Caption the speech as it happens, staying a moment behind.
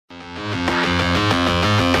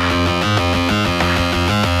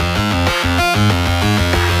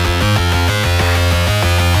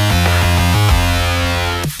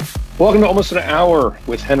Welcome to Almost an Hour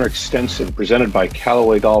with Henrik Stenson, presented by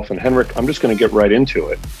Callaway Golf. And Henrik, I'm just going to get right into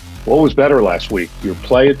it. What was better last week, your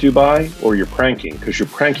play at Dubai or your pranking? Because your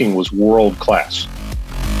pranking was world class.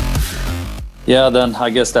 Yeah, then I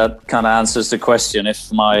guess that kind of answers the question.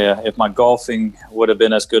 If my golfing would have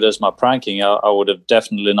been as good as my pranking, I would have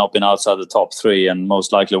definitely not been outside the top three and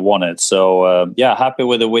most likely won it. So happy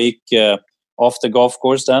with the week off the golf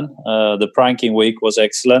course. Then the pranking week was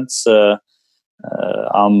excellent.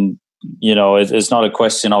 It's not a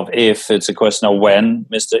question of if, it's a question of when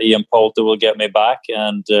Mr. Ian Poulter will get me back,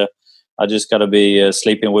 and I just got to be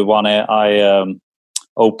sleeping with one eye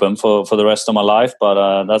open for the rest of my life.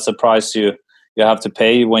 But that's a price you have to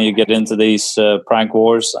pay when you get into these prank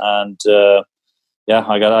wars, and I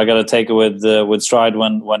got to take it with stride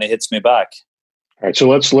when it hits me back. All right, so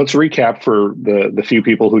let's recap for the few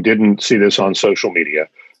people who didn't see this on social media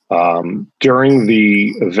during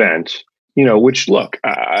the event. Which look,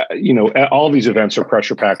 all these events are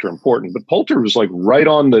pressure packed or important, but Poulter was like right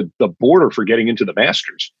on the border for getting into the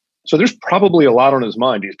Masters. So there's probably a lot on his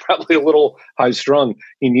mind. He's probably a little high strung.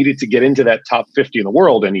 He needed to get into that top 50 in the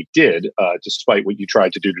world, and he did, despite what you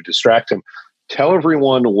tried to do to distract him. Tell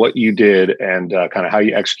everyone what you did and kind of how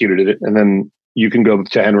you executed it. And then you can go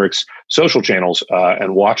to Henrik's social channels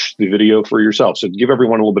and watch the video for yourself. So give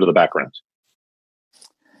everyone a little bit of the background.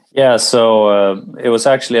 Yeah, so it was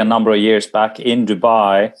actually a number of years back in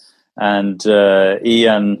Dubai, and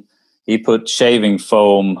Ian, he put shaving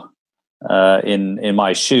foam in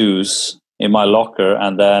my shoes, in my locker,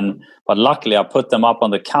 but luckily I put them up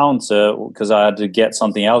on the counter because I had to get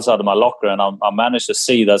something else out of my locker, and I managed to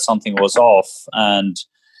see that something was off, and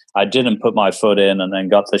I didn't put my foot in and then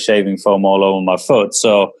got the shaving foam all over my foot.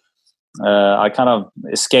 So I kind of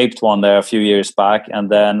escaped one there a few years back, and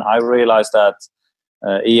then I realized that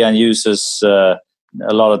Ian uses a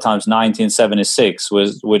lot of times 1976,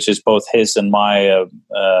 which is both his and my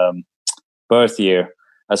birth year,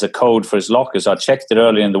 as a code for his locker. So I checked it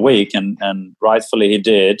early in the week, and rightfully he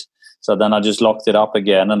did. So then I just locked it up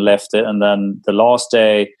again and left it. And then the last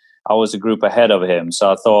day, I was a group ahead of him.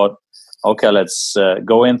 So I thought, okay, let's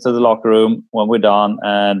go into the locker room when we're done,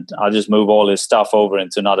 and I'll just move all his stuff over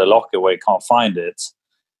into another locker where he can't find it.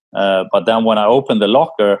 But then when I opened the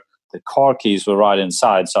locker, the car keys were right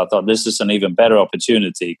inside. So I thought this is an even better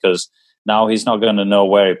opportunity, because now he's not going to know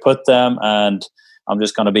where he put them, and I'm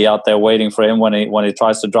just going to be out there waiting for him when he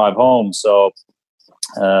tries to drive home. So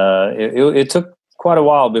it took quite a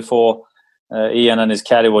while before Ian and his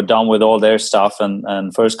caddy were done with all their stuff.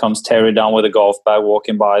 And first comes Terry down with a golf bag,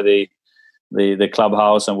 walking by the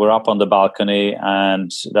clubhouse, and we're up on the balcony. And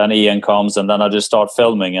then Ian comes, and then I just start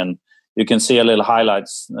filming. And you can see a little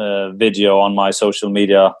highlights video on my social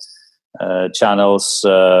media channels.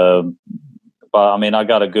 But I mean, I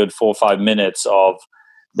got a good 4 or 5 minutes of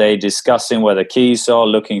they discussing where the keys are,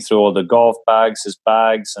 looking through all the golf bags, his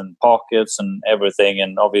bags and pockets and everything.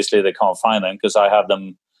 And obviously they can't find them because I have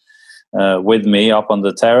them with me up on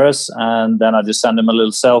the terrace. And then I just send him a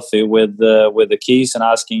little selfie with the keys and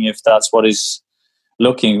asking if that's what he's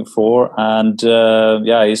looking for. And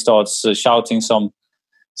he starts shouting some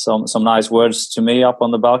nice words to me up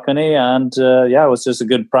on the balcony. And it was just a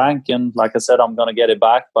good prank. And like I said, I'm going to get it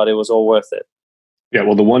back, but it was all worth it. Yeah,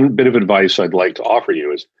 well, the one bit of advice I'd like to offer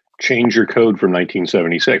you is change your code from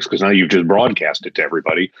 1976, because now you've just broadcast it to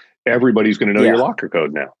everybody. Everybody's going to know your locker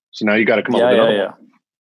code now. So now you got to come up with another one.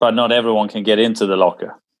 But not everyone can get into the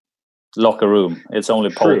locker room. It's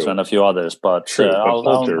only Poulter and a few others, but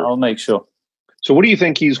I'll make sure. So what do you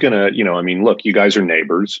think he's going to, look, you guys are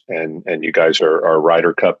neighbors and you guys are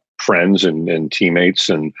Ryder Cup friends and teammates,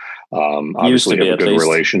 and obviously have a good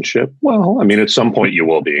relationship. Well, I mean, at some point you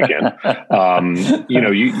will be again.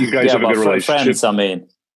 You guys have a good relationship.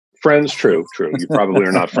 Friends, true. You probably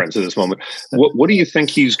are not friends at this moment. What do you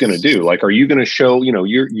think he's going to do? Like, are you going to show,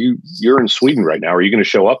 you're in Sweden right now. Are you going to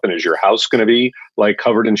show up, and is your house going to be like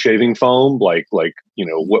covered in shaving foam?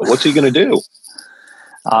 What's he going to do?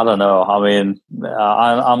 I don't know. I mean,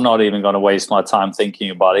 I'm not even going to waste my time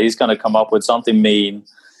thinking about it. He's going to come up with something mean,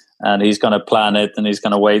 and he's going to plan it, and he's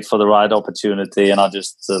going to wait for the right opportunity. And I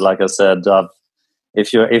just, like I said,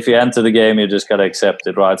 if you enter the game, you just got to accept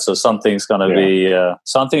it, right? So something's going to be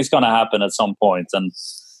something's going to happen at some point, and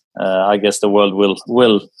I guess the world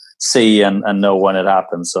will see and know when it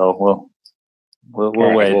happens. So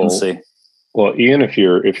we'll wait and see. Well, Ian, if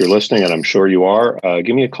you're listening, and I'm sure you are,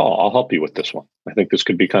 give me a call. I'll help you with this one. I think this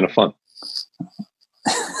could be kind of fun.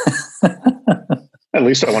 At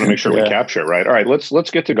least I want to make sure we capture it, right? All right,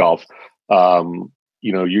 let's get to golf.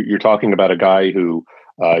 You're talking about a guy who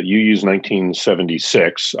You use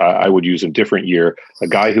 1976. I would use a different year. A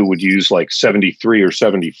guy who would use like 73 or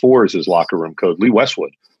 74 as his locker room code, Lee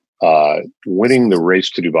Westwood, winning the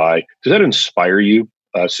race to Dubai. Does that inspire you,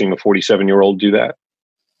 seeing a 47-year-old do that?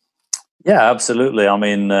 Yeah, absolutely. I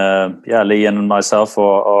mean, Lee and myself,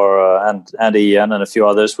 and Ian and a few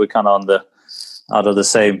others, we're kind of out of the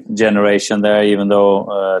same generation there, even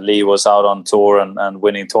though Lee was out on tour and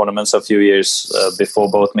winning tournaments a few years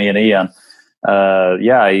before both me and Ian.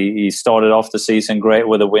 He started off the season great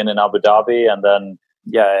with a win in Abu Dhabi, and then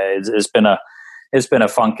it's been a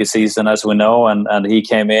funky season, as we know, and he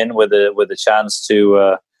came in with a chance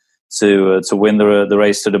to win the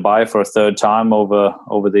race to Dubai for a third time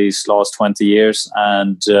over these last 20 years,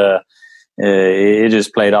 and it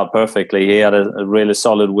just played out perfectly. He had a really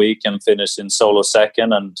solid week and finished in solo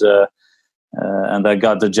second, and they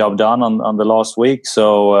got the job done on the last week.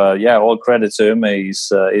 So all credit to him.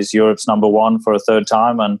 He's Europe's number one for a third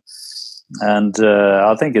time, and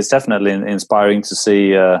I think it's definitely inspiring to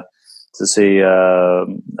see a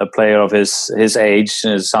player of his age.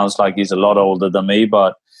 It sounds like he's a lot older than me,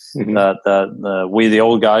 but that we the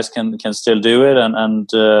old guys can still do it, and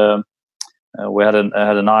we had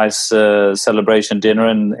a nice celebration dinner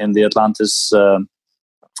in the Atlantis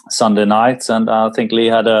Sunday night, and I think Lee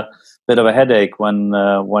had a bit of a headache when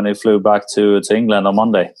he flew back to England on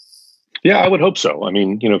Monday. Yeah, I would hope so. I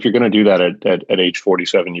mean, if you're going to do that at age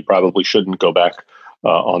 47, you probably shouldn't go back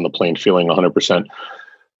on the plane feeling 100%.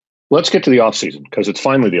 Let's get to the off season, because it's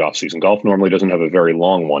finally the off season. Golf normally doesn't have a very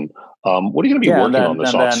long one. What are you going to be working on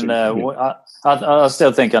this off season? I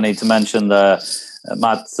still think I need to mention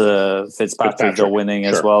Matt Fitzpatrick winning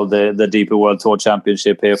as well the DP World Tour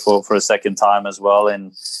Championship here for a second time as well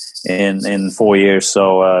in 4 years.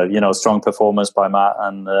 So strong performance by Matt,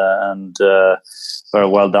 and very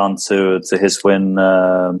well done to his win.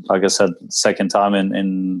 Like I said, second time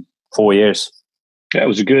in 4 years. Yeah, it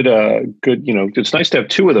was a good. It's nice to have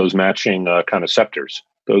two of those matching kind of scepters.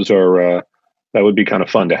 Those are that would be kind of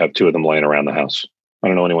fun to have two of them laying around the house. I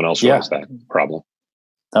don't know anyone else who has that problem.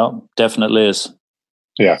 Oh, definitely is.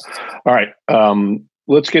 Yeah. All right.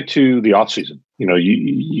 Let's get to the off season.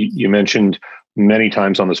 You mentioned many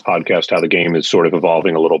times on this podcast how the game is sort of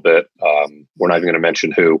evolving a little bit. We're not even going to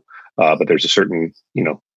mention who, but there's a certain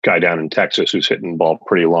guy down in Texas who's hitting the ball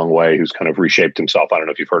pretty long way, who's kind of reshaped himself. I don't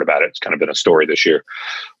know if you've heard about it. It's kind of been a story this year.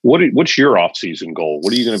 What's your off-season goal?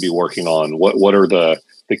 What are you going to be working on? What are the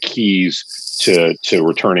keys to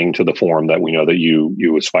returning to the form that we know that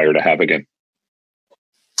you aspire to have again?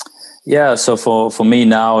 Yeah, so for me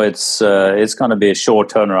now, it's going to be a short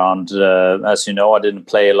turnaround. As you know, I didn't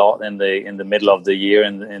play a lot in the middle of the year,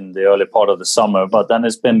 in the early part of the summer, but then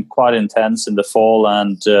it's been quite intense in the fall,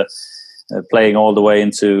 and playing all the way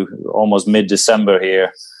into almost mid-December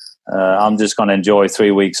here. I'm just going to enjoy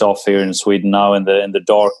 3 weeks off here in Sweden now in the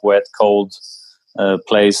dark, wet, cold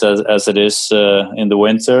place as it is in the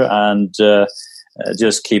winter, and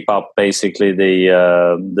just keep up basically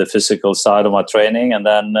the physical side of my training, and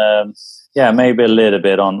then maybe a little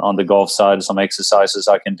bit on the golf side, some exercises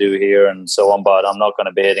I can do here and so on, but I'm not going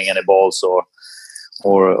to be hitting any balls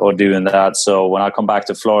or doing that. So when I come back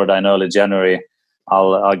to Florida in early January,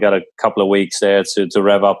 I'll get a couple of weeks there to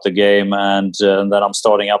rev up the game, and then I'm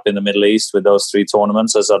starting up in the Middle East with those 3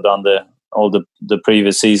 tournaments as I've done all the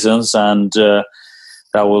previous seasons, and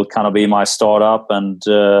that will kind of be my startup. And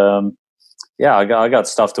I got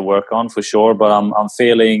stuff to work on for sure, but I'm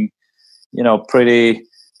feeling pretty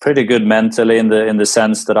good mentally in the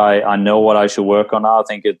sense that I know what I should work on now. I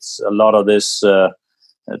think it's a lot of this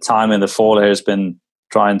time in the fall here has been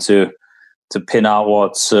trying to pin out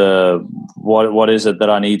what is it that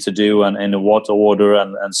I need to do and in what order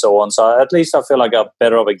and so on. So at least I feel like I got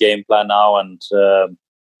better of a game plan now, and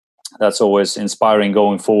that's always inspiring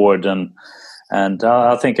going forward. And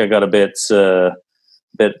I think I got a bit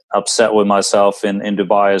upset with myself in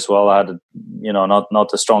Dubai as well. I had not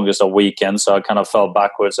the strongest of weekends, so I kind of fell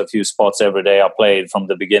backwards a few spots every day I played from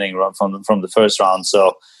the beginning, from the first round.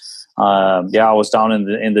 So I was down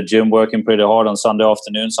in the gym working pretty hard on Sunday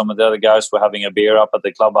afternoon. Some of the other guys were having a beer up at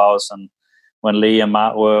the clubhouse, and when Lee and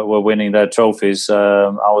Matt were winning their trophies,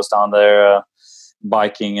 I was down there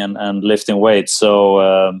biking and lifting weights. So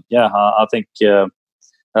I think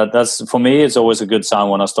that's, for me, it's always a good sign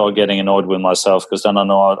when I start getting annoyed with myself, because then I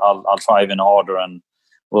know I'll try even harder, and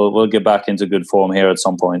we'll get back into good form here at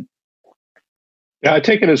some point. Yeah, I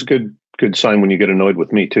take it as a good sign when you get annoyed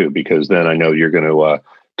with me too, because then I know you're going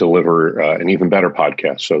to deliver an even better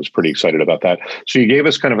podcast. So I was pretty excited about that. So you gave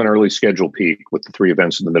us kind of an early schedule peek with the 3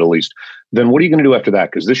 events in the Middle East. Then what are you going to do after that?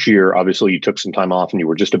 Because this year, obviously, you took some time off and you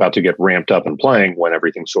were just about to get ramped up and playing when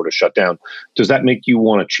everything sort of shut down. Does that make you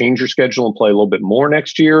want to change your schedule and play a little bit more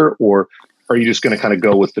next year? Or are you just going to kind of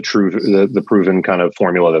go with the proven kind of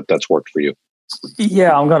formula that's worked for you?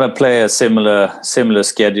 Yeah, I'm going to play a similar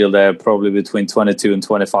schedule there, probably between 22 and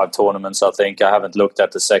 25 tournaments. I think I haven't looked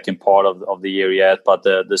at the second part of the year yet, but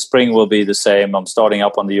the spring will be the same. I'm starting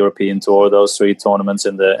up on the European Tour, those 3 tournaments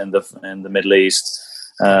in the Middle East,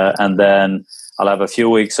 and then I'll have a few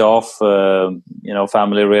weeks off.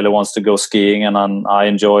 Family really wants to go skiing, and I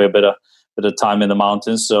enjoy a bit of time in the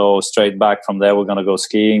mountains. So straight back from there, we're going to go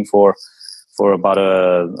skiing for about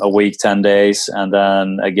a week, 10 days. And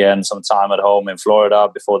then again, some time at home in Florida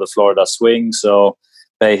before the Florida swing. So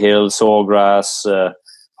Bay Hill, Sawgrass,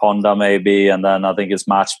 Honda maybe. And then I think it's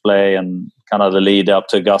match play and kind of the lead up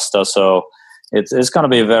to Augusta. So it's going to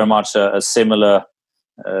be very much a similar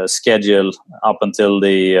schedule up until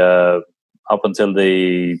the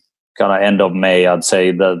kind of end of May, I'd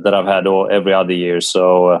say, that I've had every other year.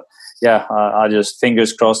 So I just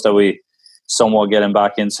fingers crossed that we somewhat getting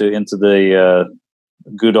back into the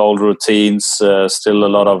good old routines. Still a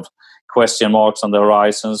lot of question marks on the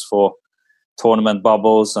horizons for tournament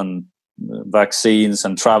bubbles and vaccines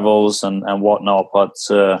and travels and whatnot. But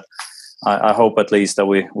I hope at least that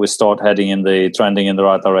we start trending in the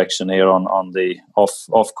right direction here on the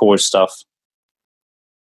off course stuff.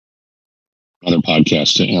 Other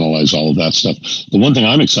podcasts to analyze all of that stuff. The one thing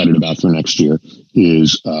I'm excited about for next year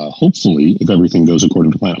is hopefully, if everything goes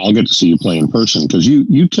according to plan, I'll get to see you play in person, because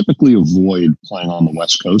you typically avoid playing on the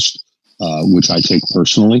West Coast, which I take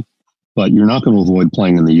personally, but you're not going to avoid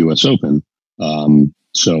playing in the U.S. Open.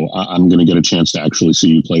 So I'm going to get a chance to actually see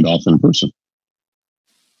you play golf in person.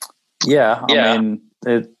 Yeah. I mean,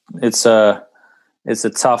 it's a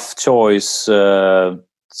tough choice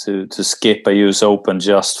to skip a US Open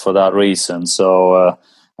just for that reason. So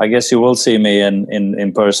I guess you will see me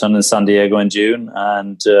in person in San Diego in June.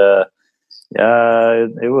 And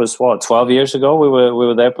it was 12 years ago we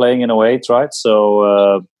were there playing in 2008, right?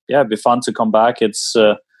 So it'd be fun to come back. It's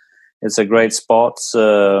a great spot.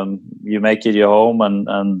 You make it your home,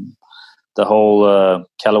 and the whole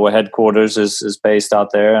Callaway headquarters is based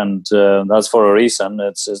out there, and that's for a reason.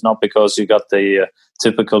 It's not because you got the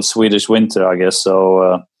typical Swedish winter, I guess.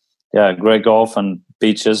 So great golf and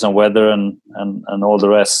beaches and weather and all the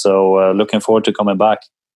rest. So looking forward to coming back.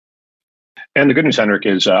 And the good news, Henrik,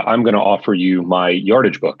 is I'm going to offer you my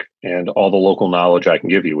yardage book and all the local knowledge I can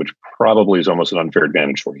give you, which probably is almost an unfair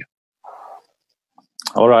advantage for you.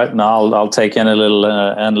 All right, now I'll take any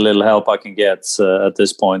little help I can get at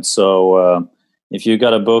this point. So if you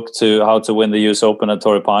got a book to how to win the US Open at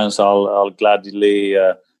Torrey Pines, I'll gladly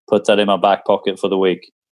put that in my back pocket for the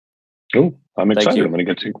week. Oh, I'm excited. I'm going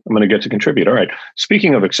to get to contribute. All right.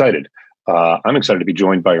 Speaking of excited, I'm excited to be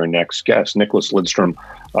joined by our next guest, Nicklas Lidström,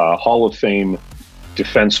 Hall of Fame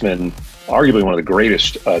defenseman, arguably one of the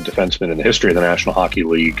greatest defensemen in the history of the National Hockey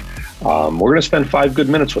League. We're going to spend 5 good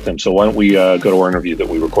minutes with him. So why don't we go to our interview that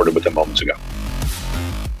we recorded with him moments ago?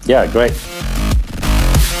 Yeah, great.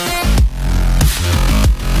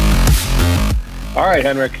 All right,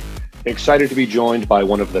 Henrik. Excited to be joined by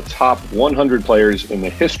one of the top 100 players in the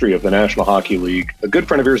history of the National Hockey League. A good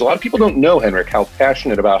friend of yours. A lot of people don't know, Henrik, how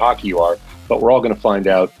passionate about hockey you are, but we're all going to find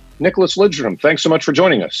out. Nicklas Lidström, thanks so much for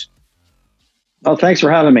joining us. Oh, thanks for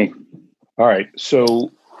having me. All right.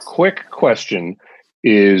 So quick question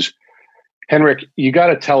is, Henrik, you got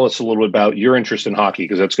to tell us a little bit about your interest in hockey,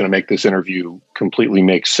 because that's going to make this interview completely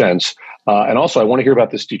make sense. And also, I want to hear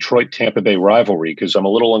about this Detroit-Tampa Bay rivalry, because I'm a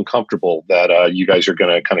little uncomfortable that you guys are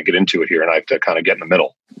going to kind of get into it here, and I have to kind of get in the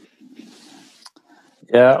middle.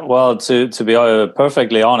 Yeah, well, to be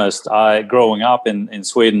perfectly honest, growing up in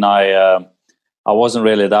Sweden, I wasn't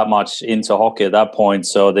really that much into hockey at that point.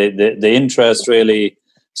 So the interest really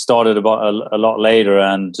started about a lot later,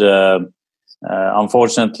 and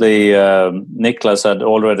unfortunately, Nicklas had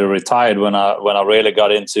already retired when I really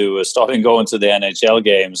got into starting going to the NHL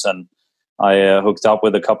games, and I hooked up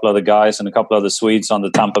with a couple of the guys and a couple of the Swedes on the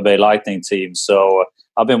Tampa Bay Lightning team. So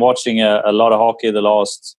I've been watching a lot of hockey the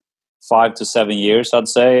last 5 to 7 years, I'd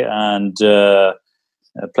say, and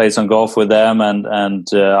played some golf with them. And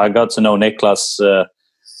I got to know Nicklas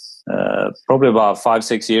probably about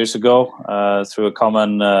 5-6 years ago through a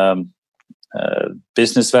common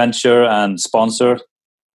business venture and sponsor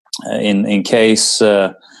in Case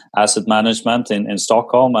Asset Management in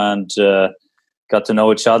Stockholm, and got to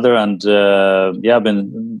know each other. And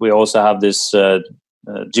we also have this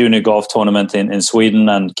junior golf tournament in Sweden,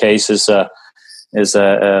 and Case is a is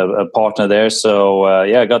a partner there. So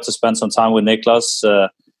I got to spend some time with Nicklas.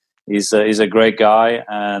 He's a great guy,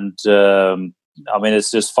 and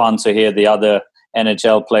it's just fun to hear the other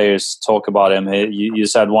NHL players talk about him. You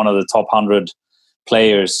said one of the top 100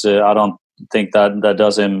 players. I don't think that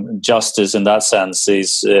does him justice in that sense.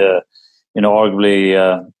 He's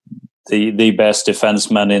arguably the best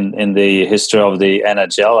defenseman in the history of the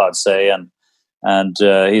NHL, I'd say, and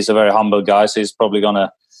he's a very humble guy. So he's probably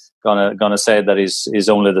gonna say that he's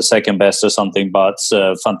only the second best or something. But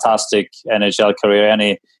fantastic NHL career.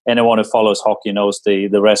 Anyone who follows hockey knows the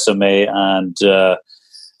resume, and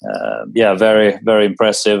very, very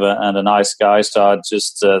impressive and a nice guy. So I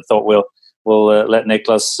just thought we'll let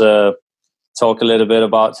Nicklas talk a little bit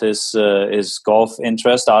about his golf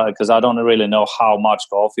interest, because I don't really know how much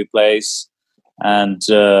golf he plays, and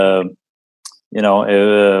kind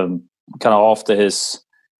of after his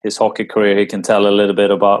hockey career, he can tell a little bit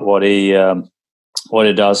about what he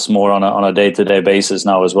does more on a day-to-day basis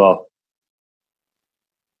now as well.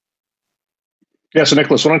 Yeah, so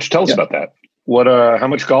Nicklas, why don't you tell us about that? What? How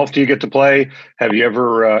much golf do you get to play? Have you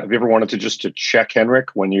ever wanted to check Henrik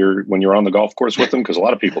when you're on the golf course with him? Because a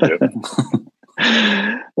lot of people do.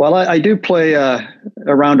 Well, I do play a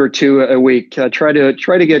round or two a week. Try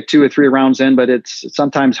to get 2 or 3 rounds in, but it's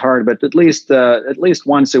sometimes hard. But at least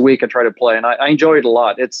once a week I try to play, and I enjoy it a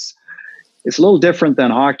lot. It's a little different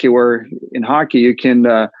than hockey, where in hockey you can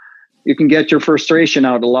get your frustration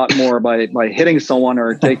out a lot more by hitting someone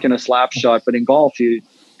or taking a slap shot. But in golf, you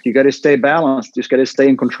got to stay balanced. You just got to stay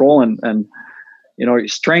in control, and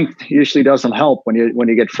strength usually doesn't help when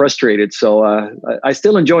you get frustrated. So I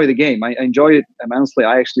still enjoy the game. I enjoy it immensely.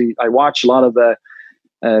 I watch a lot of the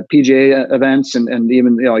PGA events and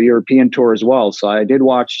even European tour as well. So I did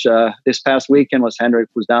watch this past weekend was Henrik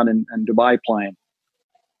was down in Dubai playing.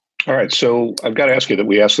 All right, so I've got to ask you that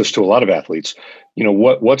we ask this to a lot of athletes.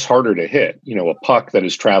 What's harder to hit? A puck that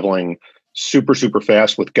is traveling super, super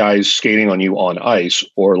fast with guys skating on you on ice,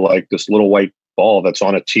 or like this little white ball that's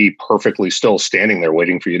on a tee perfectly still standing there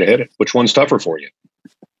waiting for you to hit it? Which one's tougher for you?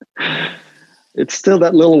 It's still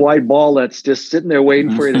that little white ball that's just sitting there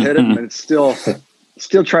waiting for you to hit it, and it's still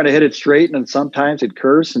trying to hit it straight, and sometimes it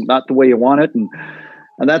curves and not the way you want it, and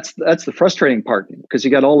that's the frustrating part, because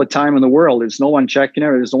you got all the time in the world. There's no one checking it.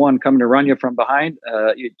 There's no one coming to run you from behind.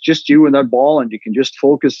 Just you and that ball, and you can just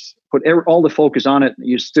put all the focus on it. And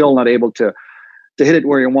you're still not able to hit it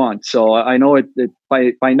where you want. So I know it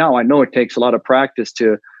by now. I know it takes a lot of practice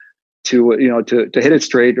to hit it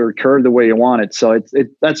straight or curve the way you want it. So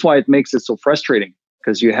that's why it makes it so frustrating,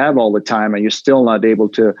 because you have all the time and you're still not able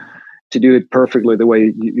to do it perfectly the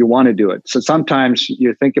way you want to do it. So sometimes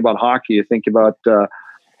you think about hockey, you think about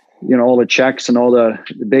all the checks and all the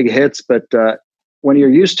big hits, but when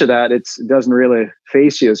you're used to that, it doesn't really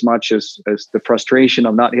face you as much as the frustration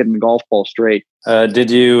of not hitting the golf ball straight.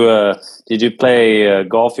 Did you play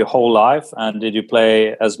golf your whole life, and did you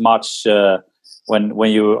play as much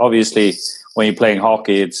when you're playing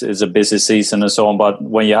hockey? It's a busy season and so on, but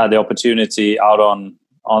when you had the opportunity out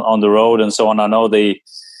on the road and so on, I know the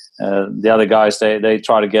other guys they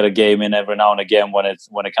try to get a game in every now and again when it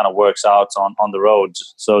kind of works out on the road.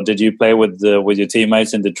 So did you play with your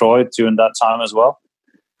teammates in Detroit during that time as well?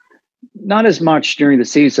 Not as much during the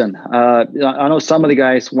season. I know some of the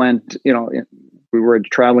guys went. We were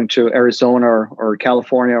traveling to Arizona or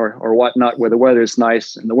California or whatnot, where the weather is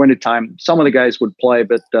nice in the wintertime. Some of the guys would play,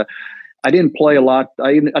 but I didn't play a lot.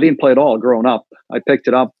 I didn't play at all growing up. I picked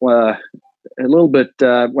it up a little bit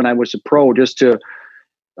when I was a pro, just to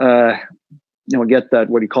get that,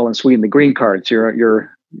 what do you call in Sweden, the green cards,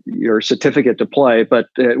 your certificate to play. But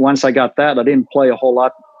once I got that, I didn't play a whole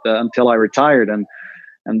lot until I retired, and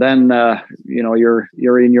then you're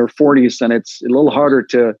in your 40s, and it's a little harder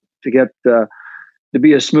to get to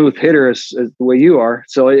be a smooth hitter as the way you are.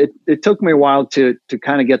 So it took me a while to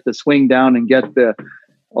kind of get the swing down and get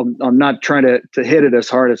I'm not trying to hit it as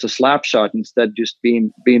hard as a slap shot, instead just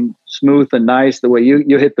being smooth and nice the way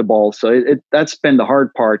you hit the ball. So that's been the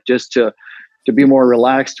hard part, just to be more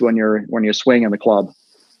relaxed when you're swinging the club.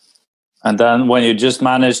 And then when you just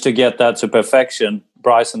manage to get that to perfection,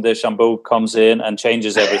 Bryson DeChambeau comes in and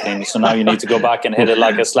changes everything. So now you need to go back and hit it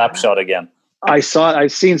like a slap shot again. I've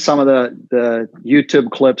seen some of the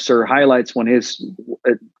YouTube clips or highlights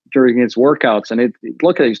during his workouts, and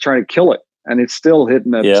look at it, he's trying to kill it, and it's still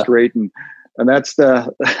hitting it straight, and that's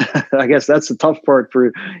I guess that's the tough part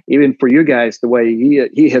for you guys, the way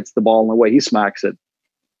he hits the ball and the way he smacks it.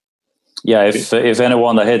 Yeah, if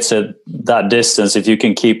anyone that hits it that distance, if you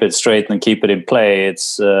can keep it straight and keep it in play,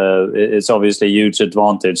 it's obviously a huge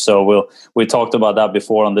advantage. So we talked about that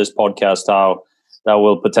before on this podcast, how that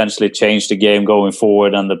will potentially change the game going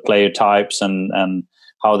forward, and the player types and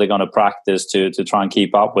how they're going to practice to try and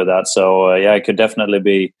keep up with that. So it could definitely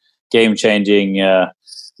be game-changing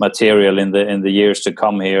material in the years to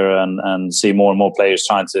come here, and see more and more players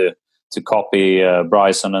trying to copy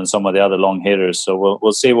Bryson and some of the other long hitters. So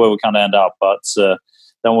we'll see where we kind of end up. But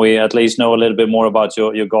then we at least know a little bit more about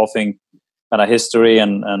your golfing kind of history,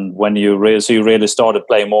 and when you really started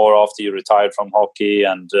playing more after you retired from hockey,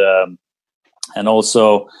 and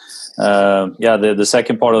also the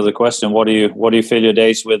second part of the question, what do you fill your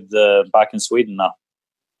days with back in Sweden now?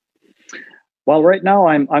 Well, right now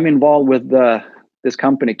I'm involved with this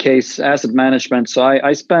company, Case Asset Management. So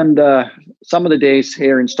I spend some of the days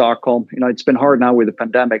here in Stockholm. It's been hard now with the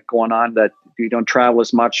pandemic going on that you don't travel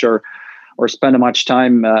as much or spend much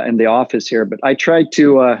time in the office here. But I try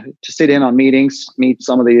to sit in on meetings, meet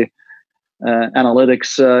some of the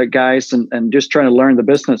analytics guys, and just trying to learn the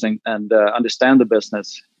business and understand the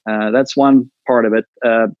business. That's one part of it.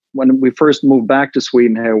 When we first moved back to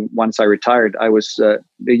Sweden here, once I retired, I was the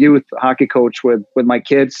youth hockey coach with my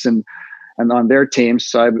kids and on their teams.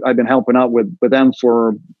 So I've been helping out with them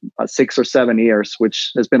for 6 or 7 years,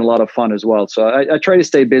 which has been a lot of fun as well. So I try to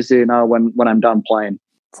stay busy now when I'm done playing.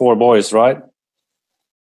 4 boys, right?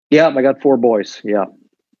 Yeah, I got 4 boys. Yeah.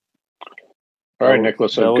 All right,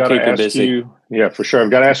 Nicklas, I've got to ask you. Yeah, for sure. I've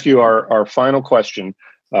got to ask you our final question,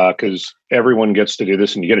 because everyone gets to do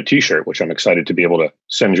this, and you get a T-shirt, which I'm excited to be able to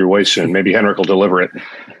send your way soon. Maybe Henrik will deliver it.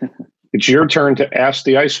 It's your turn to ask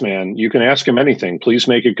the Iceman. You can ask him anything. Please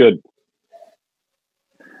make it good.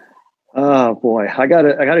 Oh boy, I got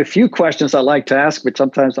a few questions I like to ask, but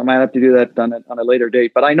sometimes I might have to do that on a later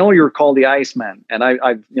date. But I know you're called the Iceman, and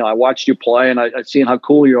I watched you play, and I've seen how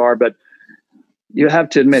cool you are. But you have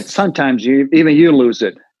to admit, sometimes you lose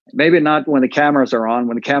it. Maybe not when the cameras are on,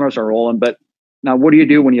 when the cameras are rolling. But now, what do you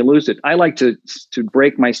do when you lose it? I like to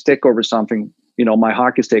break my stick over something. My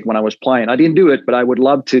hockey stick when I was playing. I didn't do it, but I would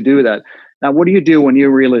love to do that. Now, what do you do when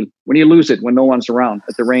you lose it, when no one's around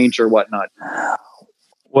at the range or whatnot?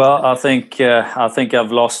 Well, I think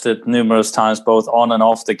I've lost it numerous times, both on and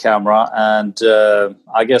off the camera, and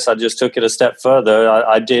I guess I just took it a step further.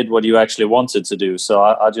 I did what you actually wanted to do, so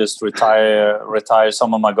I just retire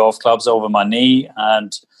some of my golf clubs over my knee,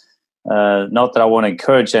 and not that I want to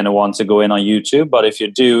encourage anyone to go in on YouTube, but if you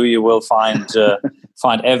do, you will find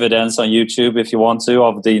evidence on YouTube if you want to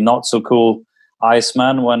of the not so cool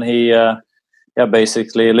Iceman when he.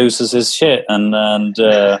 Basically loses his shit, and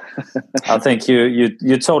I think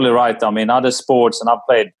you're totally right. I mean, other sports, and I've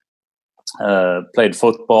played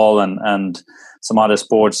football and some other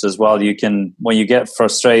sports as well. You can, when you get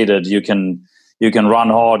frustrated, you can run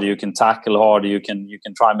hard, you can tackle hard, you can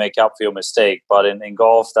try and make up for your mistake. But in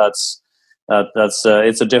golf, that's it's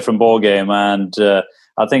a different ball game, and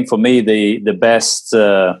I think for me the best.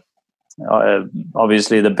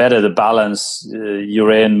 Obviously, the better the balance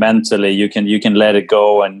you're in mentally, you can let it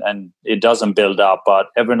go, and it doesn't build up. But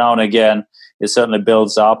every now and again, it certainly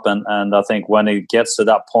builds up. And I think when it gets to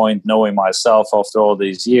that point, knowing myself after all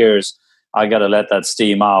these years, I got to let that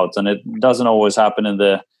steam out. And it doesn't always happen in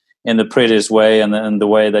the prettiest way and in the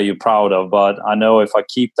way that you're proud of. But I know if I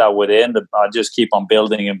keep that within, I just keep on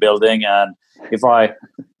building and building. And if I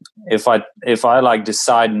like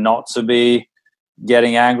decide not to be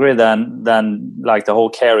getting angry, then like the whole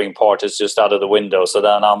caring part is just out of the window. So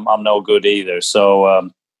then I'm no good either.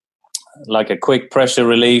 So like a quick pressure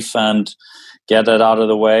relief and get that out of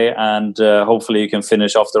the way, and hopefully you can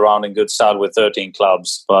finish off the round in good style with 13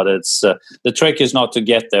 clubs. But it's the trick is not to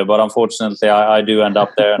get there. But unfortunately, I do end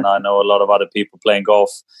up there, and I know a lot of other people playing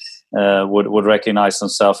golf would recognize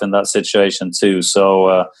themselves in that situation too.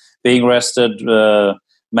 So being rested.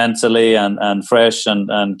 Mentally and fresh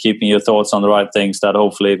and keeping your thoughts on the right things that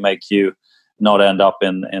hopefully make you not end up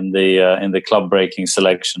in the club breaking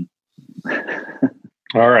selection.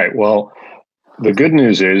 All right. Well, the good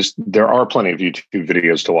news is there are plenty of YouTube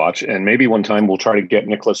videos to watch, and maybe one time we'll try to get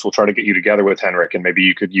you together with Henrik, and maybe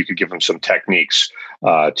you could give him some techniques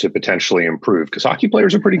to potentially improve, because hockey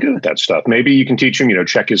players are pretty good at that stuff. Maybe you can teach him,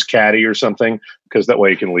 check his caddy or something, because that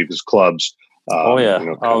way he can leave his clubs. I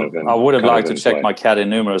would have liked to check my caddy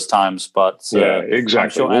numerous times, but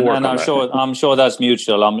exactly. I'm sure that's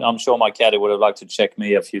mutual. I'm sure my caddy would have liked to check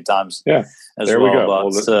me a few times. Yeah, there we go.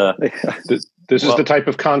 But, this is the type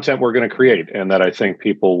of content we're going to create, and that I think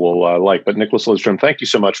people will like. But Nicklas Lidström, thank you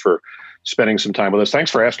so much for spending some time with us.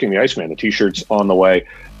 Thanks for asking the Iceman. The T-shirt's on the way.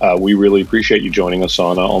 We really appreciate you joining us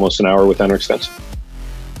on almost an hour with Henrik Stenson.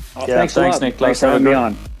 Thanks, Nicklas. Thanks for having me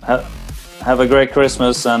on. Have a great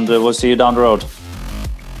Christmas, and we'll see you down the road.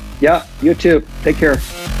 Yeah, you too. Take care.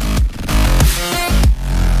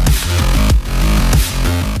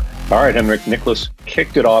 All right, Henrik. Nicklas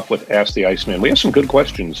kicked it off with Ask the Iceman. We have some good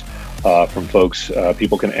questions from folks.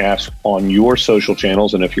 People can ask on your social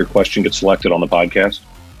channels, and if your question gets selected on the podcast,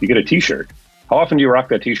 you get a T-shirt. How often do you rock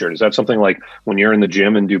that T-shirt? Is that something like when you're in the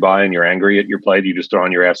gym in Dubai and you're angry at your play, do you just throw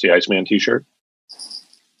on your Ask the Iceman T-shirt?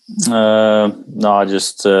 No, I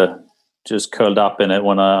just curled up in it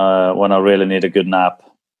when I really need a good nap.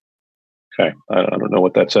 Okay, I don't know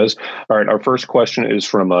what that says. All right, our first question is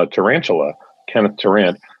from Tarantula, Kenneth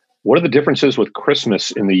Tarrant. What are the differences with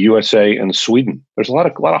Christmas in the USA and Sweden? There's a lot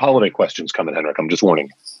of holiday questions coming, Henrik. I'm just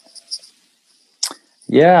warning.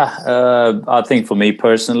 Yeah, I think for me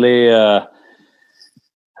personally, I'd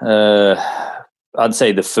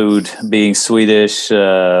say the food being Swedish.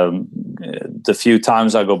 The few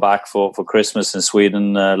times I go back for Christmas in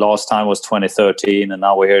Sweden, last time was 2013, and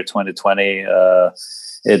now we're here 2020.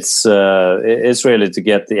 It's really to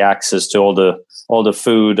get the access to all the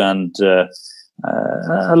food and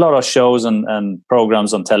a lot of shows and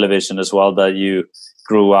programs on television as well that you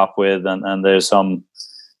grew up with, and there's some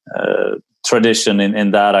tradition in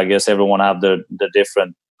that. I guess everyone have the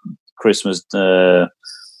different Christmas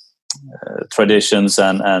traditions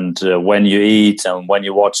and when you eat and when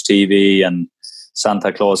you watch TV and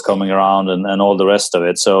Santa Claus coming around and all the rest of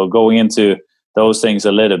it. So going into those things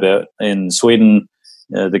a little bit, in Sweden,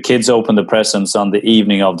 the kids open the presents on the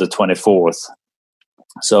evening of the 24th.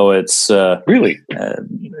 So it's really,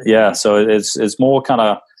 yeah. So it's more kind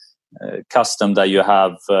of custom that you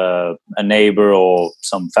have a neighbor or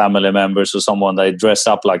some family members or someone, they dress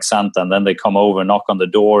up like Santa, and then they come over, knock on the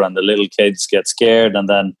door, and the little kids get scared, and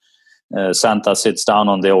then Santa sits down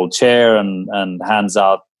on the old chair and hands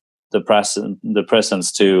out the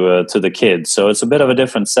presents to the kids. So it's a bit of a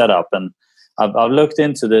different setup, and I've looked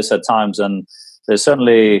into this at times, and there's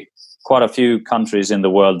certainly quite a few countries in the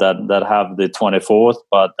world that have the 24th,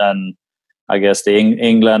 but then I guess the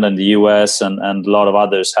England and the US and a lot of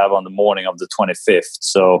others have on the morning of the 25th.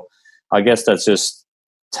 So I guess that just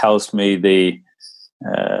tells me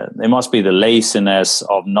it must be the laziness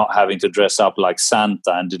of not having to dress up like Santa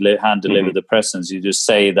and hand deliver the presents. You just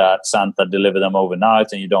say that Santa delivered them overnight,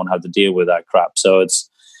 and you don't have to deal with that crap. So it's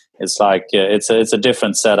like it's a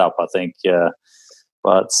different setup, I think.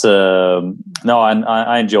 But no,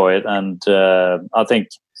 I enjoy it, and I think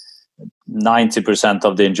 90%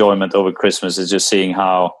 of the enjoyment over Christmas is just seeing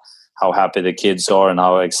how happy the kids are and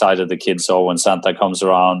how excited the kids are when Santa comes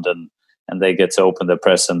around and they get to open their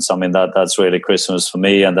presents. I mean, that's really Christmas for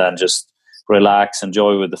me. And then just relax,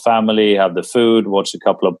 enjoy with the family, have the food, watch a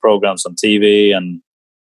couple of programs on TV, and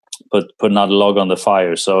put another log on the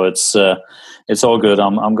fire. So it's all good.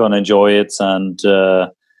 I'm going to enjoy it, and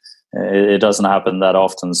it doesn't happen that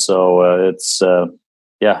often. So it's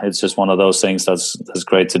just one of those things that's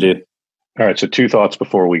great to do. All right. So 2 thoughts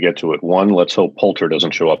before we get to it. One, let's hope Poulter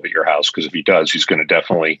doesn't show up at your house, because if he does, he's going to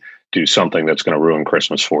definitely do something that's going to ruin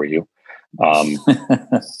Christmas for you. And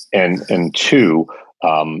 2,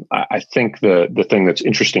 I think the thing that's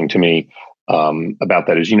interesting to me about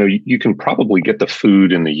that is, you can probably get the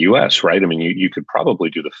food in the US, right? I mean, you could probably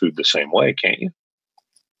do the food the same way, can't you?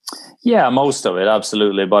 Yeah, most of it,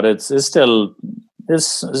 absolutely. But it's still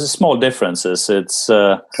small differences. It's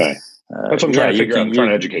okay. That's what I'm trying to figure out. I'm trying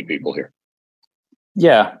to educate people here.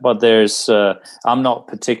 Yeah, but there's I'm not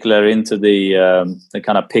particular into the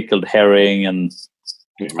kind of pickled herring and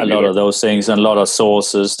a lot of those things, and a lot of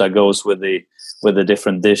sauces that goes with the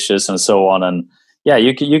different dishes and so on. And yeah,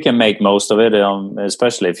 you can make most of it,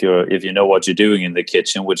 especially if you know what you're doing in the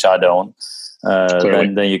kitchen, which I don't.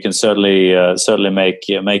 Then you can certainly make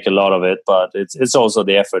a lot of it. But it's also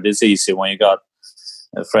the effort. It's easy when you got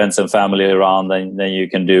friends and family around. Then you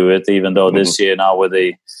can do it. Even though this year now with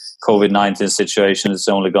the COVID-19 situation, it's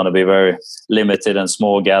only going to be very limited and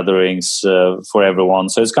small gatherings for everyone.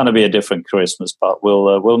 So it's going to be a different Christmas, but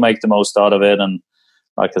we'll make the most out of it, and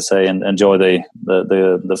like I say, enjoy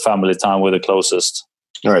the family time with the closest.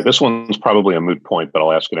 All right, this one's probably a moot point, but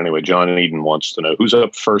I'll ask it anyway. John in Eden wants to know who's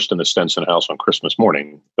up first in the Stenson house on Christmas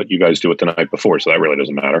morning, but you guys do it the night before, so that really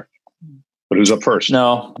doesn't matter. But who's up first?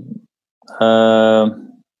 No.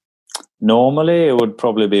 Normally, it would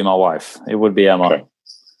probably be my wife. It would be Emma. Okay.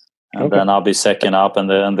 And then I'll be second up,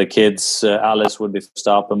 and the kids, Alice would be first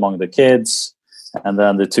up among the kids, and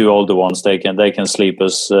then the 2 older ones, they can sleep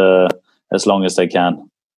as long as they can.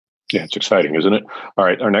 Yeah, it's exciting, isn't it? All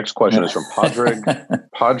right, our next question is from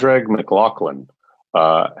Padraig McLaughlin.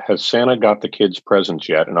 Has Santa got the kids presents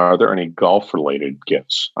yet, and are there any golf-related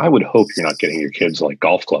gifts? I would hope you're not getting your kids like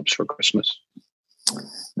golf clubs for Christmas.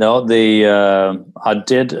 No, I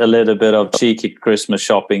did a little bit of cheeky Christmas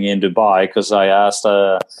shopping in Dubai because I asked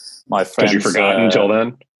my friends. Because you forgot until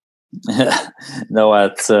then? No,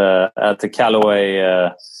 at the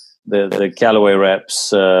Callaway, the Callaway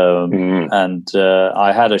reps, and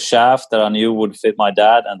I had a shaft that I knew would fit my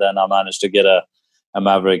dad, and then I managed to get a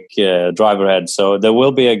Maverick driver head. So there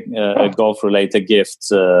will be a golf-related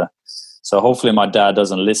gift. So hopefully my dad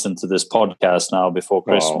doesn't listen to this podcast now before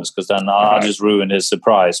Christmas, because then I'll just ruin his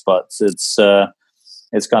surprise. But it's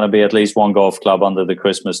going to be at least one golf club under the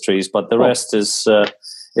Christmas trees, but the rest is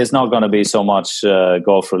not going to be so much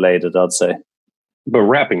golf-related, I'd say. But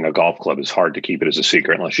wrapping a golf club is hard to keep it as a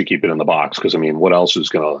secret unless you keep it in the box. Because I mean, what else is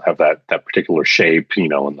going to have that particular shape? You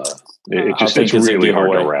know, it's really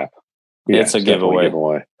hard to wrap. Yeah, it's a giveaway.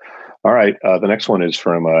 All right, the next one is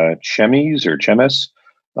from Chemis or Chemis.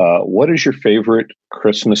 What is your favorite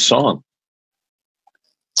Christmas song?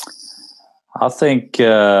 I think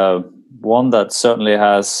one that certainly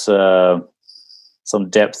has some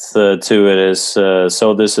depth to it is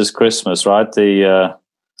 "So This Is Christmas," right? Is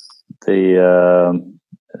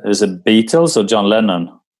it Beatles or John Lennon?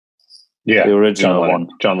 Yeah, the original one.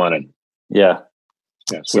 John Lennon. Yeah.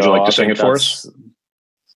 Yes. Would you like to sing it for us?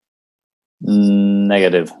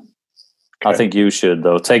 Negative. Okay. I think you should,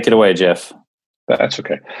 though. Take it away, Jeff. That's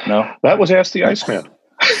okay. No, that was Ask the Iceman.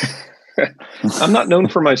 I'm not known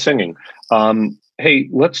for my singing. Hey,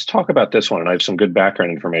 let's talk about this one, and I have some good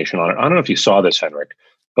background information on it. I don't know if you saw this, Henrik,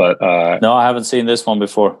 but no, I haven't seen this one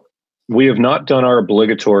before. We have not done our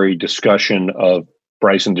obligatory discussion of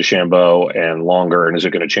Bryson DeChambeau and longer, and is it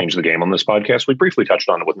going to change the game on this podcast? We briefly touched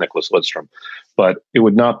on it with Nicklas Lidström, but it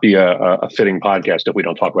would not be a fitting podcast if we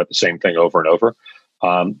don't talk about the same thing over and over.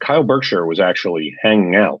 Kyle Berkshire was actually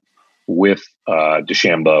hanging out with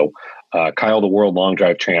DeChambeau. Kyle, the world long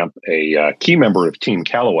drive champ, a key member of Team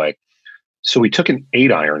Callaway. So he took an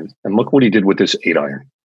 8-iron, and look what he did with this 8-iron.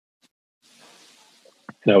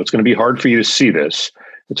 Now, it's going to be hard for you to see this.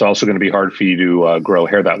 It's also going to be hard for you to grow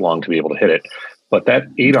hair that long to be able to hit it. But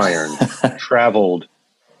that 8-iron traveled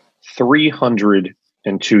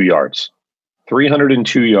 302 yards.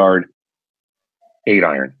 302-yard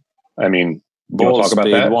 8-iron. I mean, ball talk speed about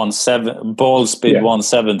that?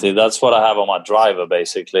 170. That's what I have on my driver,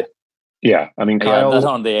 basically. Yeah, I mean, Kyle. That's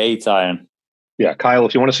on the 8-iron. Yeah, Kyle,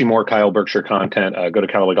 if you want to see more Kyle Berkshire content, go to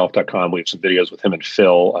CallawayGolf.com. We have some videos with him and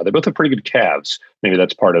Phil. They both have pretty good calves. Maybe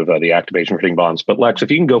that's part of the activation for hitting bombs. But Lex, if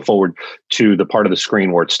you can go forward to the part of the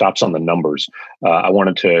screen where it stops on the numbers, I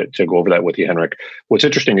wanted to go over that with you, Henrik. What's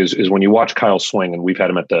interesting is when you watch Kyle swing, and we've had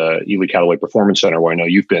him at the Ely Callaway Performance Center, where I know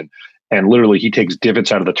you've been, and literally he takes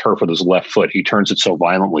divots out of the turf with his left foot. He turns it so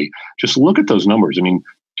violently. Just look at those numbers. I mean,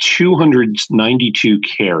 292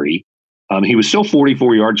 carry. He was still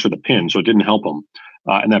 44 yards for the pin, so it didn't help him.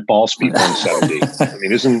 And that ball speed 170. I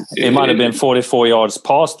mean, it might have been 44 yards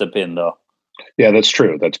past the pin, though. Yeah, that's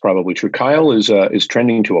true. That's probably true. Kyle is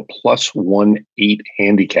trending to a +1.8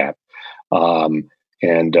 handicap, and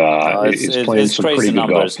is playing some pretty good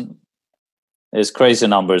golf. It's crazy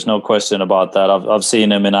numbers, no question about that. I've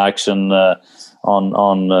seen him in action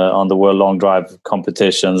on the World Long Drive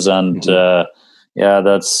competitions, and. Yeah,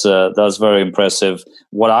 that's very impressive.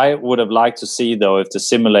 What I would have liked to see, though, if the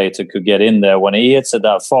simulator could get in there, when he hits it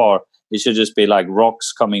that far, it should just be like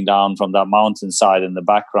rocks coming down from that mountainside in the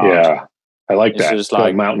background. Yeah, I like that. Just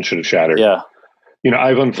like mountain should have shattered. Yeah. You know,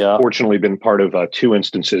 I've unfortunately been part of 2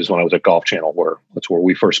 instances when I was at Golf Channel, that's where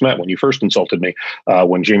we first met, when you first insulted me,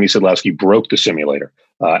 when Jamie Sadlowski broke the simulator,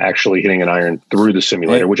 actually hitting an iron through the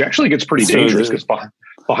simulator, which actually gets pretty dangerous because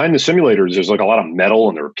behind the simulators, there's like a lot of metal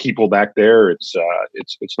and there are people back there. It's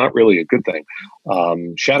not really a good thing.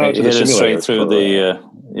 Shout out to the simulator. Through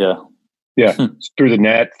through the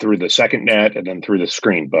net, through the second net, and then through the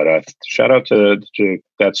screen. But shout out to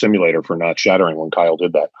that simulator for not shattering when Kyle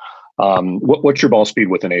did that. What's your ball speed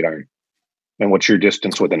with an 8-iron? And what's your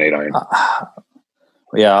distance with an 8-iron?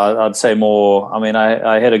 I'd say more. I mean,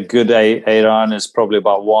 I hit a good 8-iron is probably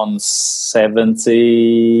about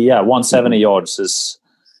 170. Yeah, 170 yards is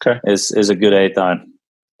a good 8-iron.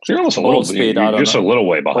 So you're almost a little speed. You're just a little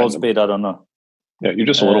way behind. Ball speed, I don't know. Yeah, you're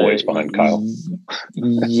just a little ways behind Kyle.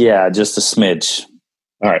 Yeah, just a smidge.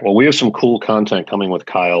 All right. Well, we have some cool content coming with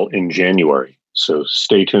Kyle in January, so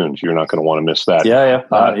stay tuned. You're not going to want to miss that. Yeah.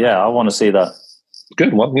 I want to see that.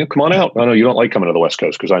 Good. Well, come on out. I know you don't like coming to the West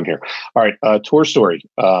Coast because I'm here. All right. Tour story.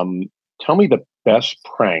 Tell me the best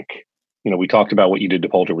prank. You know, we talked about what you did to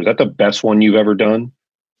Poulter. Was that the best one you've ever done?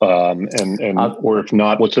 Or if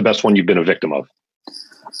not, what's the best one you've been a victim of?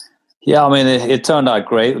 Yeah, I mean, it turned out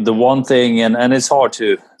great. The one thing, and it's hard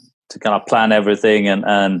to kind of plan everything,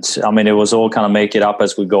 and I mean, it was all kind of make it up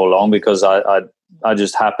as we go along because I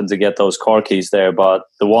just happened to get those car keys there. But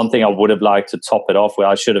the one thing I would have liked to top it off with,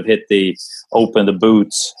 I should have hit the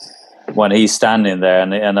boots when he's standing there,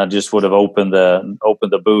 and I just would have opened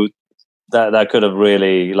the boot. That could have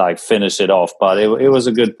really like finished it off. But it was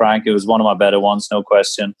a good prank. It was one of my better ones, no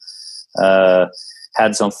question.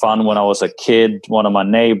 Had some fun when I was a kid. One of my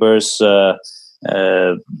neighbors, their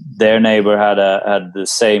neighbor had the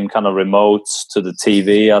same kind of remote to the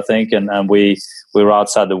TV, I think, and we were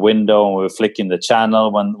outside the window and we were flicking the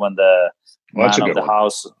channel when the man of the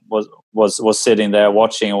house was sitting there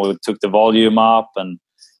watching, and we took the volume up, and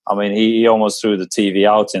I mean he almost threw the TV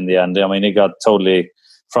out in the end. I mean he got totally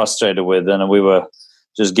frustrated with it, and we were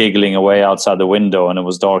just giggling away outside the window, and it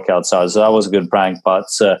was dark outside, so that was a good prank. But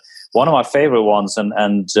one of my favorite ones,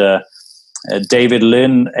 and David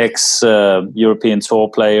Lynn, ex European Tour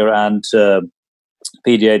player and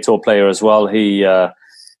PGA Tour player as well,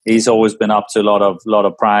 he's always been up to a lot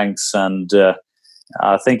of pranks, and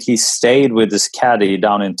I think he stayed with his caddy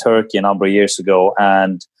down in Turkey a number of years ago,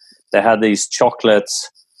 and they had these chocolates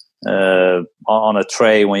on a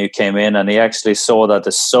tray when you came in, and he actually saw that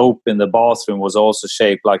the soap in the bathroom was also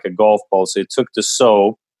shaped like a golf ball, so he took the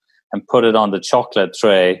soap and put it on the chocolate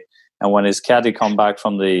tray, and when his caddy come back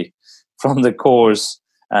from the course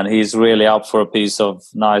and he's really up for a piece of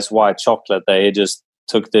nice white chocolate there, he just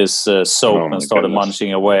took this soap and started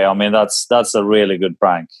munching away. I mean, that's a really good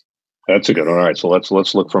prank. That's a good one. All right, so let's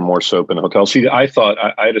look for more soap in a hotel. See, I thought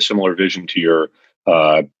I had a similar vision to your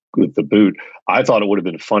with the boot. I thought it would have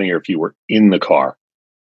been funnier if you were in the car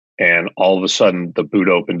and all of a sudden the boot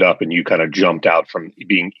opened up and you kind of jumped out from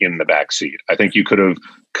being in the back seat. I think you could have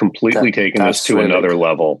completely taken this to another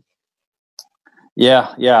level.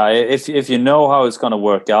 Yeah. If you know how it's going to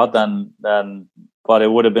work out, then. But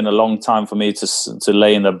it would have been a long time for me to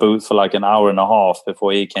lay in the boot for like an hour and a half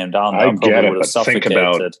before he came down. I get it, but think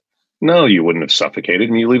about. No, you wouldn't have suffocated,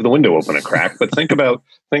 and you leave the window open a crack. But think about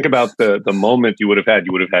the moment you would have had.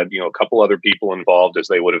 You would have had a couple other people involved as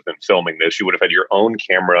they would have been filming this. You would have had your own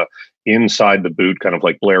camera inside the boot, kind of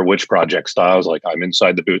like Blair Witch Project styles. Like I'm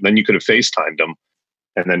inside the boot. And then you could have FaceTimed them,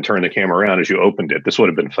 and then turned the camera around as you opened it. This would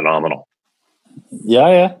have been phenomenal.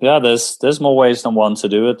 Yeah. There's more ways than one to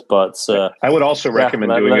do it, but I would also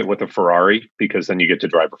recommend doing it with a Ferrari, because then you get to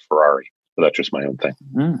drive a Ferrari. But that's just my own thing.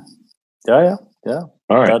 Yeah.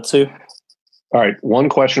 All right. That too. All right. One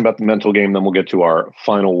question about the mental game, then we'll get to our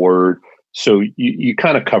final word. So you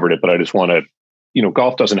kind of covered it, but I just want to,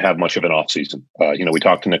 golf doesn't have much of an off season. We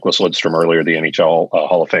talked to Nicklas Lidström earlier, the NHL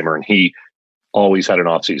Hall of Famer, and he always had an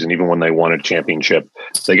off season. Even when they won a championship,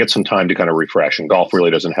 they get some time to kind of refresh, and golf really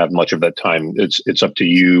doesn't have much of that time. It's up to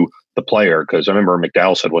you, the player, because I remember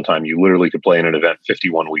McDowell said one time you literally could play in an event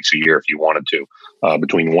 51 weeks a year if you wanted to,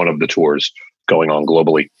 between one of the tours going on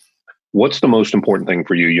globally. What's the most important thing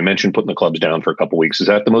for you? You mentioned putting the clubs down for a couple of weeks. Is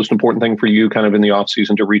that the most important thing for you kind of in the off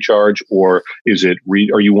season to recharge? Or is it,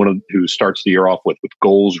 are you one who starts the year off with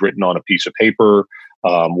goals written on a piece of paper?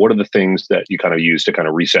 What are the things that you kind of use to kind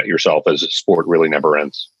of reset yourself as a sport really never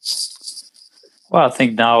ends? Well, I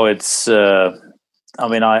think now it's, I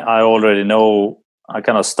already know I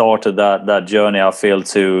kind of started that journey, I feel,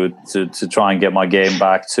 to try and get my game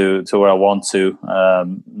back to where I want to.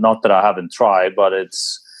 Not that I haven't tried, but it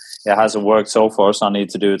hasn't worked so far, so I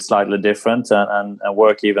need to do it slightly different and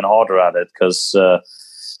work even harder at it, because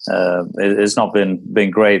it's not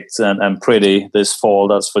been great and pretty this fall,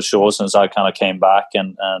 that's for sure, since I kind of came back,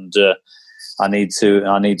 and I need to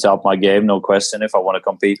up my game, no question, if I want to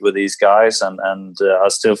compete with these guys, and I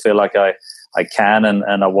still feel like I can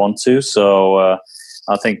and I want to. So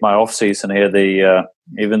I think my off season here,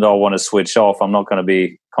 even though I want to switch off, I'm not going to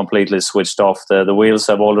be completely switched off. The wheels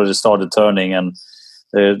have already started turning, and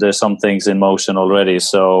there's some things in motion already.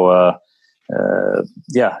 So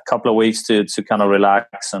a couple of weeks to kind of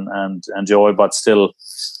relax and enjoy, but still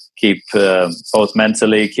keep both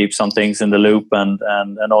mentally keep some things in the loop and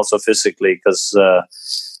also physically, because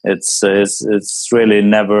it's really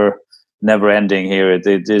never ending here.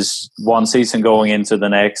 It is one season going into the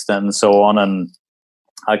next and so on, and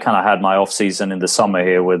I kind of had my off season in the summer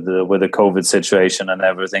here with the COVID situation and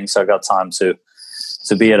everything, so I got time to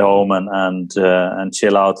be at home and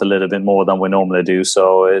chill out a little bit more than we normally do.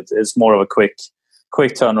 So it's more of a quick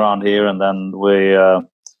turnaround here, and then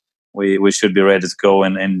we should be ready to go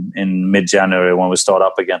in mid-January when we start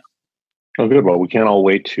up again. Oh, good. Well, we can't all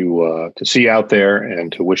wait to see you out there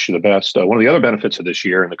and to wish you the best. One of the other benefits of this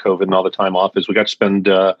year and the COVID and all the time off is we got to spend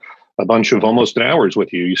a bunch of almost an hours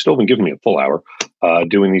with you. You still haven't given me a full hour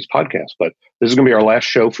doing these podcasts, but this is going to be our last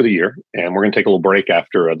show for the year, and we're going to take a little break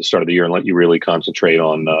after the start of the year and let you really concentrate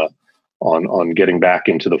on getting back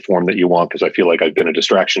into the form that you want, because I feel like I've been a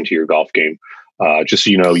distraction to your golf game Just so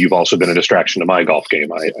you know, you've also been a distraction to my golf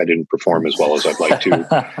game. I didn't perform as well as I'd like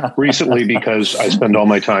to recently because I spend all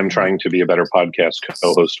my time trying to be a better podcast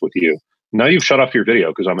co-host with you. Now you've shut off your video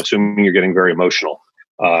because I'm assuming you're getting very emotional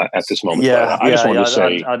at this moment. Yeah, I just wanted to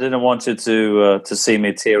say, I didn't want you to see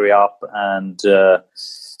me teary up, and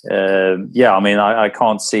I mean, I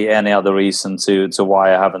can't see any other reason to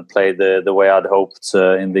why I haven't played the way I'd hoped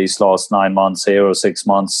in these last 9 months here or 6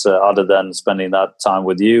 months, other than spending that time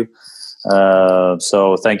with you.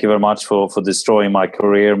 So thank you very much for destroying my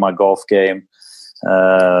career, my golf game,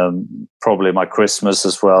 probably my Christmas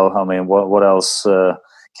as well. I mean, what else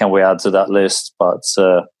can we add to that list? But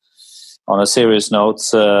on a serious note,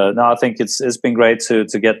 no, I think it's been great to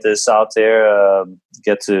get this out there,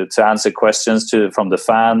 get to answer questions from the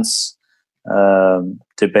fans,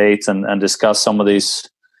 debate and discuss some of these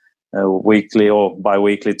weekly or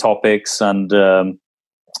bi-weekly topics, and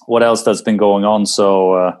what else that's been going on.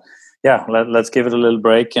 So let's give it a little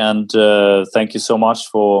break, and thank you so much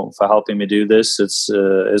for helping me do this.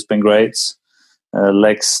 It's been great.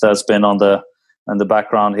 Lex, that's been on the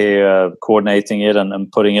background here, coordinating it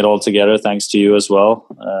and putting it all together. Thanks to you as well.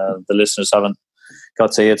 The listeners haven't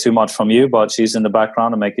got to hear too much from you, but she's in the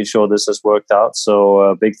background and making sure this has worked out.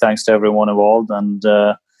 So big thanks to everyone involved, and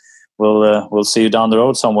we'll see you down the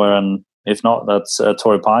road somewhere. And if not, that's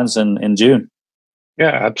Torrey Pines in June.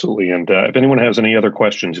 Yeah, absolutely. And if anyone has any other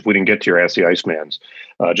questions, if we didn't get to your Ask the Icemans,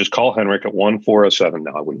 just call Henrik at 1-407.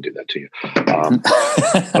 No, I wouldn't do that to you.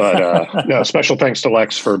 But no, special thanks to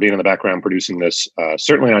Lex for being in the background producing this.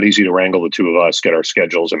 Certainly not easy to wrangle the two of us, get our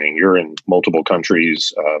schedules. I mean, you're in multiple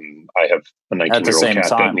countries. I have a 19-year-old cat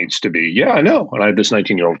that needs to be, yeah, I know. And I have this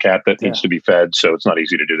 19-year-old cat that needs to be fed. So it's not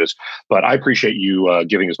easy to do this. But I appreciate you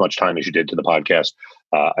giving as much time as you did to the podcast.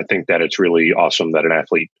 I think that it's really awesome that an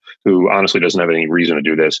athlete who honestly doesn't have any reason to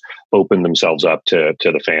do this open themselves up to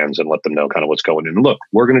the fans and let them know kind of what's going on. And look,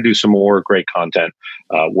 we're going to do some more great content.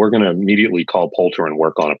 We're going to immediately call Poulter and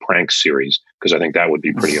work on a prank series, because I think that would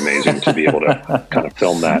be pretty amazing to be able to kind of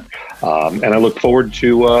film that. And I look forward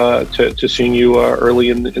to seeing you early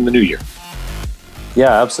in the new year.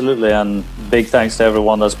 Yeah, absolutely. And big thanks to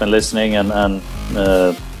everyone that's been listening and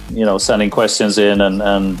sending questions in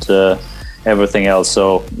and everything else.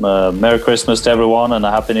 So Merry Christmas to everyone and a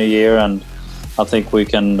Happy New Year, and I think we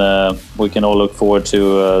can all look forward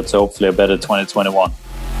to hopefully a better 2021.